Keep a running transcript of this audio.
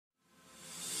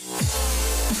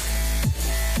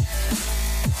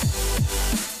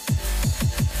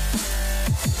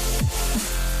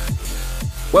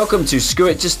Welcome to Screw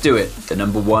It, Just Do It, the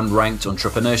 #1 ranked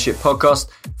entrepreneurship podcast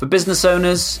for business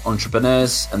owners,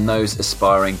 entrepreneurs, and those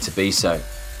aspiring to be so.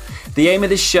 The aim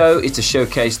of this show is to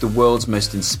showcase the world's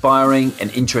most inspiring and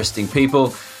interesting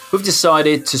people who've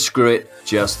decided to screw it,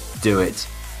 just do it.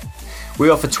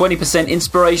 We offer 20%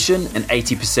 inspiration and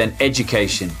 80%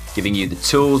 education, giving you the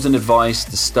tools and advice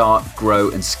to start,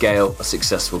 grow, and scale a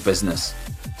successful business.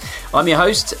 I'm your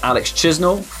host, Alex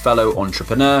Chisnell, fellow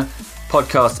entrepreneur,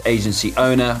 podcast agency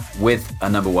owner with a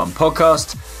 #1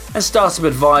 podcast, and startup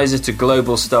advisor to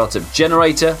global startup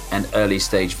generator and early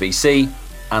stage VC,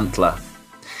 Antler.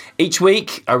 Each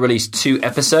week, I release 2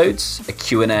 episodes, a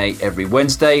Q&A every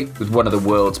Wednesday with one of the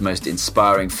world's most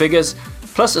inspiring figures,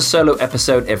 plus a solo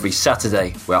episode every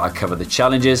Saturday where I cover the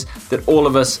challenges that all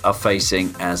of us are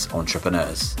facing as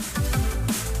entrepreneurs.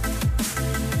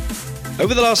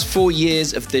 Over the last 4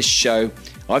 years of this show,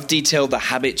 I've detailed the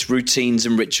habits, routines,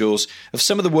 and rituals of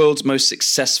some of the world's most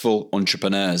successful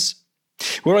entrepreneurs.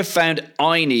 Where I found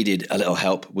I needed a little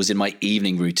help was in my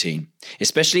evening routine,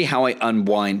 especially how I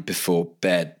unwind before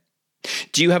bed.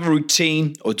 Do you have a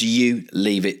routine or do you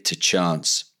leave it to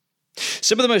chance?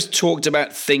 Some of the most talked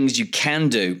about things you can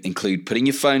do include putting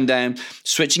your phone down,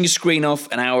 switching your screen off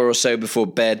an hour or so before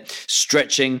bed,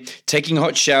 stretching, taking a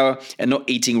hot shower, and not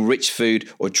eating rich food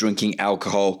or drinking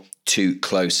alcohol too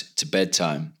close to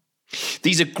bedtime.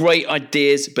 These are great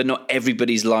ideas, but not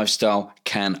everybody's lifestyle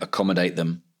can accommodate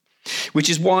them. Which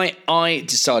is why I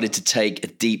decided to take a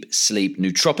deep sleep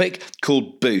nootropic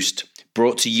called Boost,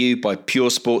 brought to you by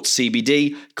Pure Sport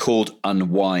CBD called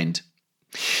Unwind.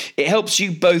 It helps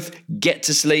you both get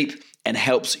to sleep and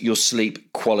helps your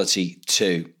sleep quality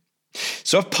too.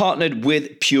 So I've partnered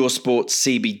with Pure Sport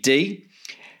CBD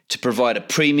to provide a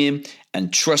premium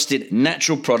and trusted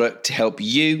natural product to help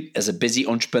you as a busy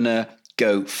entrepreneur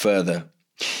go further.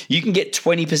 You can get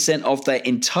 20% off their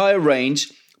entire range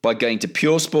by going to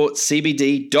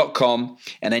puresportcbd.com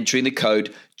and entering the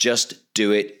code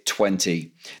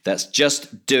JustDoIt20. That's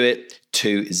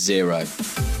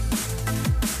JustDoIt20.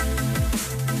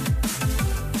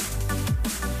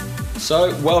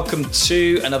 So, welcome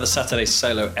to another Saturday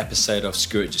solo episode of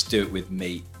Screw It, Just Do It with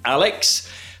me, Alex.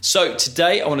 So,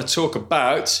 today I want to talk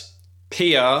about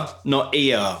PR, not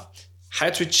ER. How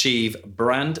to achieve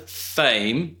brand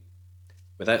fame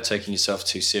without taking yourself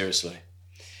too seriously.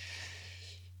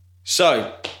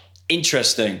 So,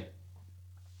 interesting.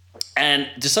 And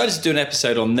decided to do an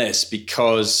episode on this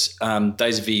because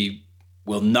those of you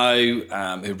will know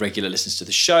who regularly listens to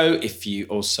the show, if you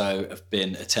also have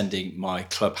been attending my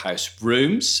Clubhouse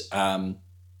rooms, I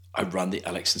run the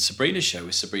Alex and Sabrina show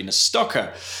with Sabrina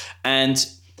Stocker. And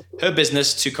her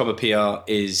business, 2 PR,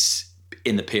 is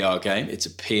in the PR game. It's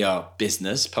a PR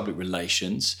business, public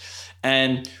relations.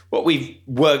 And what we've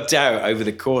worked out over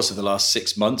the course of the last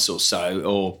 6 months or so,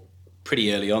 or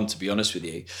pretty early on, to be honest with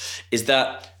you, is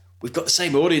that we've got the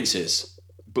same audiences,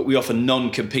 but we offer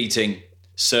non-competing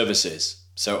services.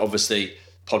 So obviously,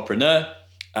 Podpreneur,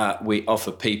 we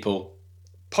offer people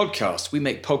podcasts. We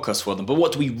make podcasts for them. But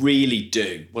what do we really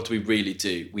do?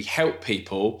 We help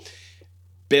people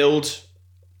build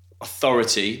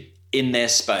authority in their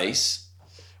space.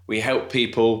 We help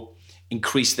people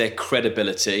increase their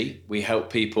credibility. We help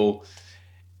people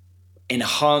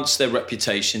enhance their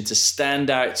reputation to stand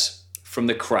out from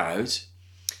the crowd.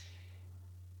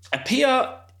 And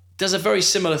PR does a very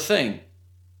similar thing.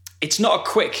 It's not a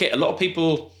quick hit. A lot of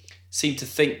people seem to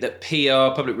think that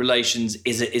PR, public relations,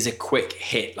 is a quick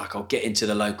hit. Like, I'll get into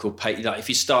the local paper. Like, if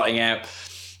you're starting out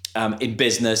in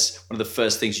business, one of the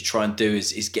first things you try and do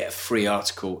is get a free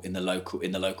article in the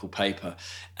local paper,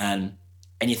 and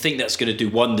you think that's going to do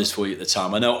wonders for you at the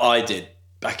time. I know I did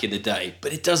back in the day,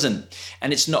 but it doesn't.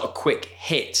 And it's not a quick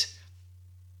hit.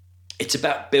 It's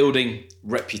about building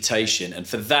reputation. And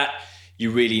for that, you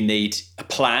really need a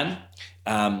plan.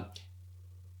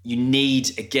 You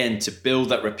need, again, to build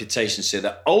that reputation so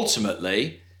that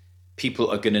ultimately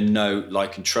people are going to know,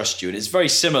 like, and trust you. And it's very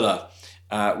similar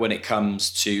when it comes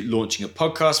to launching a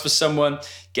podcast for someone,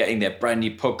 getting their brand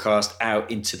new podcast out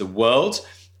into the world.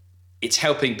 It's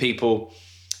helping people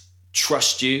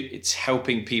trust you. It's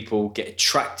helping people get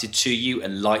attracted to you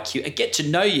and like you and get to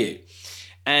know you.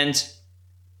 And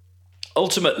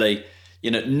ultimately,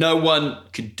 no one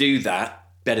could do that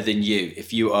better than you.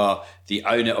 If you are the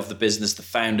owner of the business, the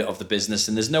founder of the business,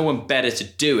 and there's no one better to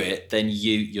do it than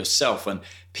you yourself. And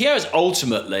PR is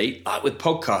ultimately, like with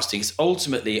podcasting, it's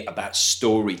ultimately about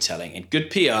storytelling. And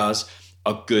good PRs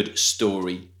are good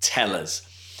storytellers.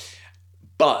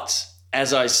 But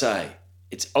as I say,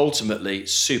 it's ultimately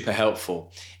super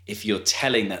helpful if you're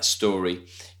telling that story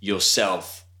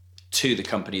yourself to the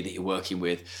company that you're working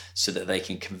with so that they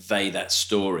can convey that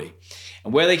story.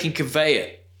 And where they can convey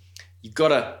it, you've got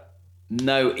to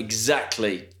know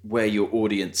exactly where your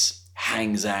audience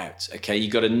hangs out, okay?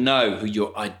 You've got to know who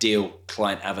your ideal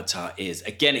client avatar is.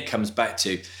 Again, it comes back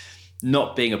to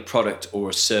not being a product or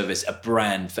a service, a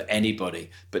brand for anybody,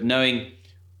 but knowing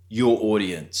your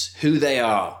audience, who they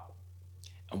are,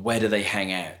 and where do they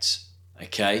hang out,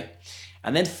 okay?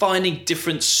 And then finding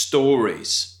different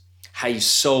stories, how you've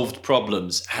solved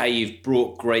problems, how you've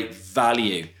brought great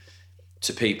value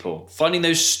to people. Finding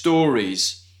those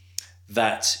stories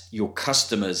that your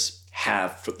customers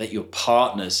have, that your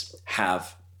partners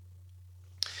have,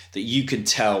 that you can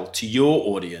tell to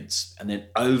your audience. And then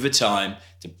over time,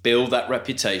 to build that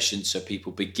reputation so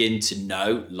people begin to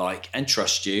know, like, and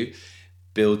trust you,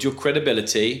 build your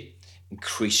credibility,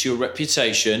 increase your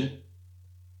reputation,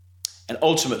 and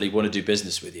ultimately want to do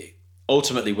business with you.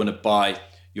 Ultimately want to buy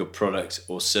your product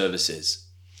or services.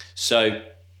 So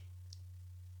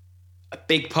a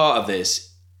big part of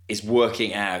this is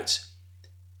working out,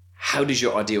 how does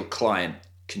your ideal client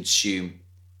consume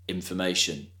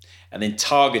information? And then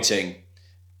targeting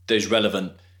those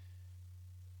relevant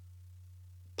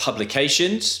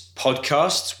publications,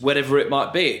 podcasts, whatever it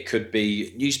might be. It could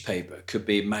be a newspaper, it could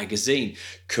be a magazine,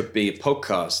 could be a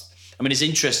podcast. I mean, it's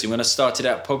interesting. When I started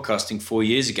out podcasting 4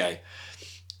 years ago,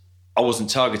 I wasn't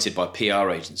targeted by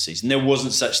PR agencies, and there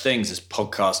wasn't such things as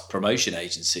podcast promotion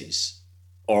agencies,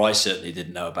 or I certainly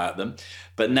didn't know about them.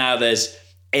 But now there's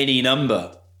any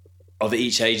number of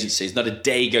each agency. Not a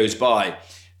day goes by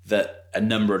that a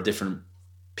number of different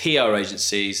PR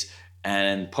agencies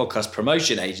and podcast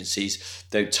promotion agencies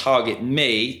don't target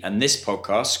me and this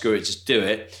podcast, Screw It, Just Do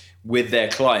It, with their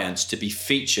clients to be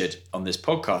featured on this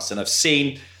podcast. And I've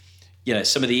seen,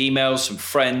 some of the emails from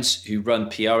friends who run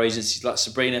PR agencies like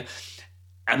Sabrina,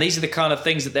 and these are the kind of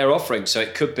things that they're offering. So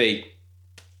it could be,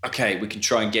 okay, we can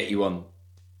try and get you on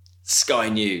Sky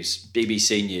News,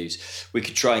 BBC News. We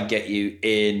could try and get you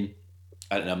in,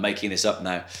 I don't know, I'm making this up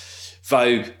now,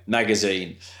 Vogue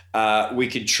magazine. We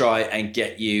could try and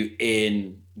get you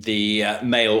in the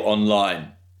Mail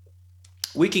Online.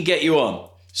 We can get you on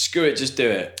Screw It, Just Do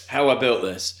It, How I Built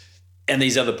This, and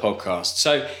these other podcasts.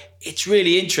 So it's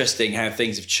really interesting how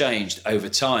things have changed over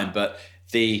time, but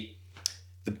the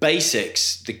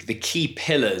basics, the key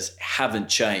pillars haven't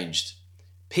changed.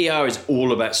 PR is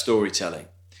all about storytelling.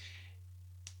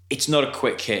 It's not a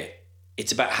quick hit.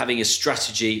 It's about having a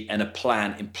strategy and a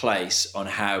plan in place on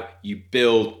how you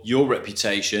build your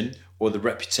reputation or the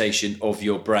reputation of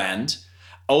your brand.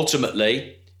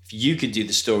 Ultimately, if you can do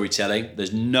the storytelling,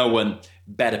 there's no one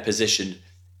better positioned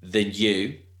than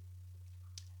you.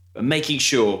 But making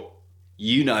sure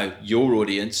you know your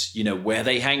audience, you know where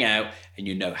they hang out, and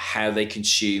you know how they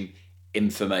consume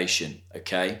information,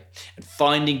 okay? And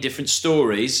finding different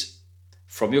stories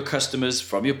from your customers,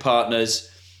 from your partners,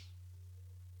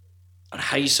 on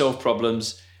how you solve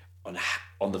problems, on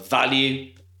the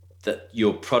value that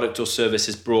your product or service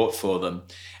has brought for them.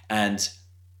 And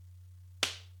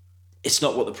it's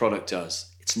not what the product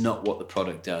does. It's not what the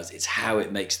product does. It's how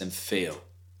it makes them feel.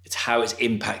 It's how it's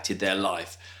impacted their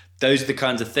life. Those are the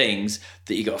kinds of things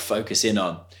that you got to focus in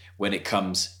on when it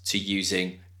comes to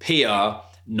using PR,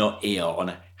 not ER,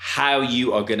 on how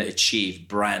you are going to achieve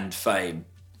brand fame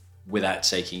without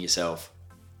taking yourself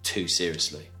too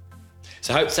seriously.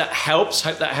 So hope that helps,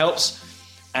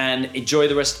 and enjoy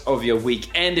the rest of your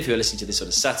weekend if you're listening to this on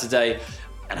a Saturday,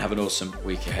 and have an awesome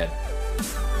week ahead.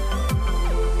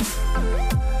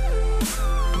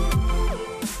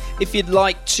 If you'd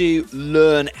like to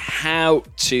learn how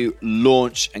to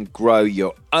launch and grow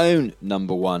your own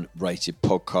 #1 rated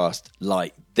podcast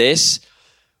like this,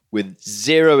 with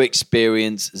zero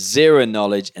experience, zero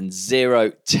knowledge, and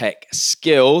zero tech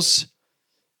skills,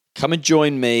 come and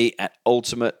join me at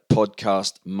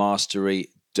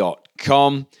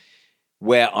ultimatepodcastmastery.com,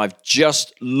 where I've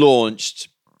just launched,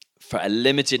 for a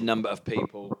limited number of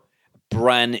people, a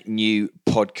brand new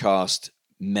podcast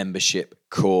membership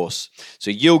course. So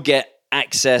you'll get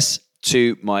access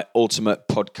to my Ultimate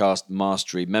Podcast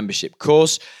Mastery membership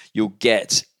course. You'll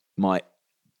get my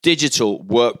digital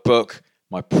workbook,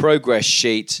 my progress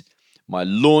sheet, my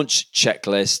launch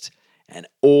checklist, and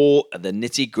all of the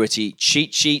nitty-gritty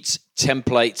cheat sheets,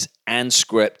 templates, and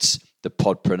scripts the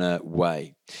Podpreneur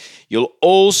way. You'll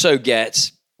also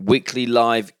get weekly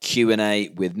live Q&A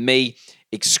with me,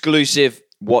 exclusive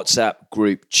WhatsApp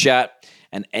group chat,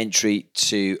 and entry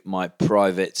to my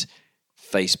private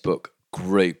Facebook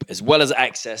group, as well as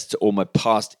access to all my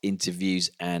past interviews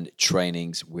and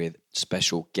trainings with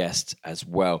special guests as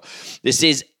well. This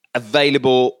is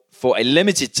available for a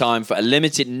limited time, for a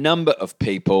limited number of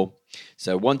people.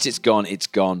 So once it's gone, it's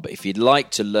gone. But if you'd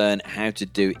like to learn how to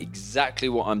do exactly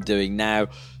what I'm doing now,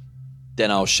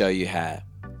 then I'll show you how.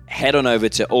 Head on over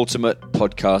to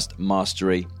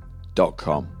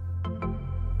ultimatepodcastmastery.com.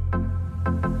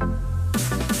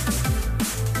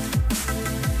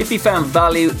 If you found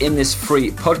value in this free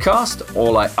podcast,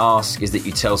 all I ask is that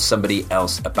you tell somebody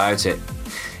else about it.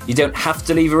 You don't have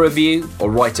to leave a review or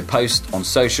write a post on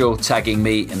social tagging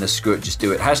me in the Screw It Just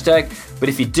Do It hashtag, but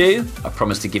if you do, I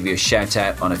promise to give you a shout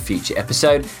out on a future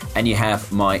episode and you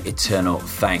have my eternal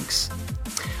thanks.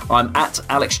 I'm at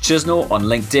Alex Chisnell on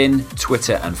LinkedIn,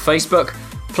 Twitter and Facebook,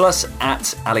 plus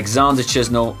at Alexander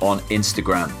Chisnell on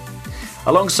Instagram.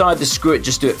 Alongside the Screw It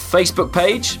Just Do It Facebook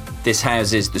page, this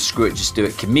houses the Screw It Just Do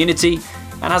It community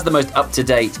and has the most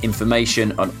up-to-date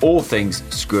information on all things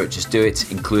Screw It Just Do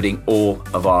It, including all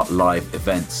of our live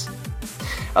events.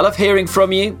 I love hearing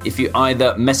from you. If you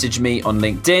either message me on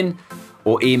LinkedIn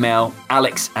or email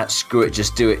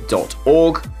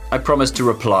alex@screwitjustdoit.org, I promise to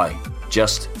reply.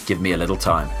 Just give me a little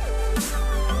time.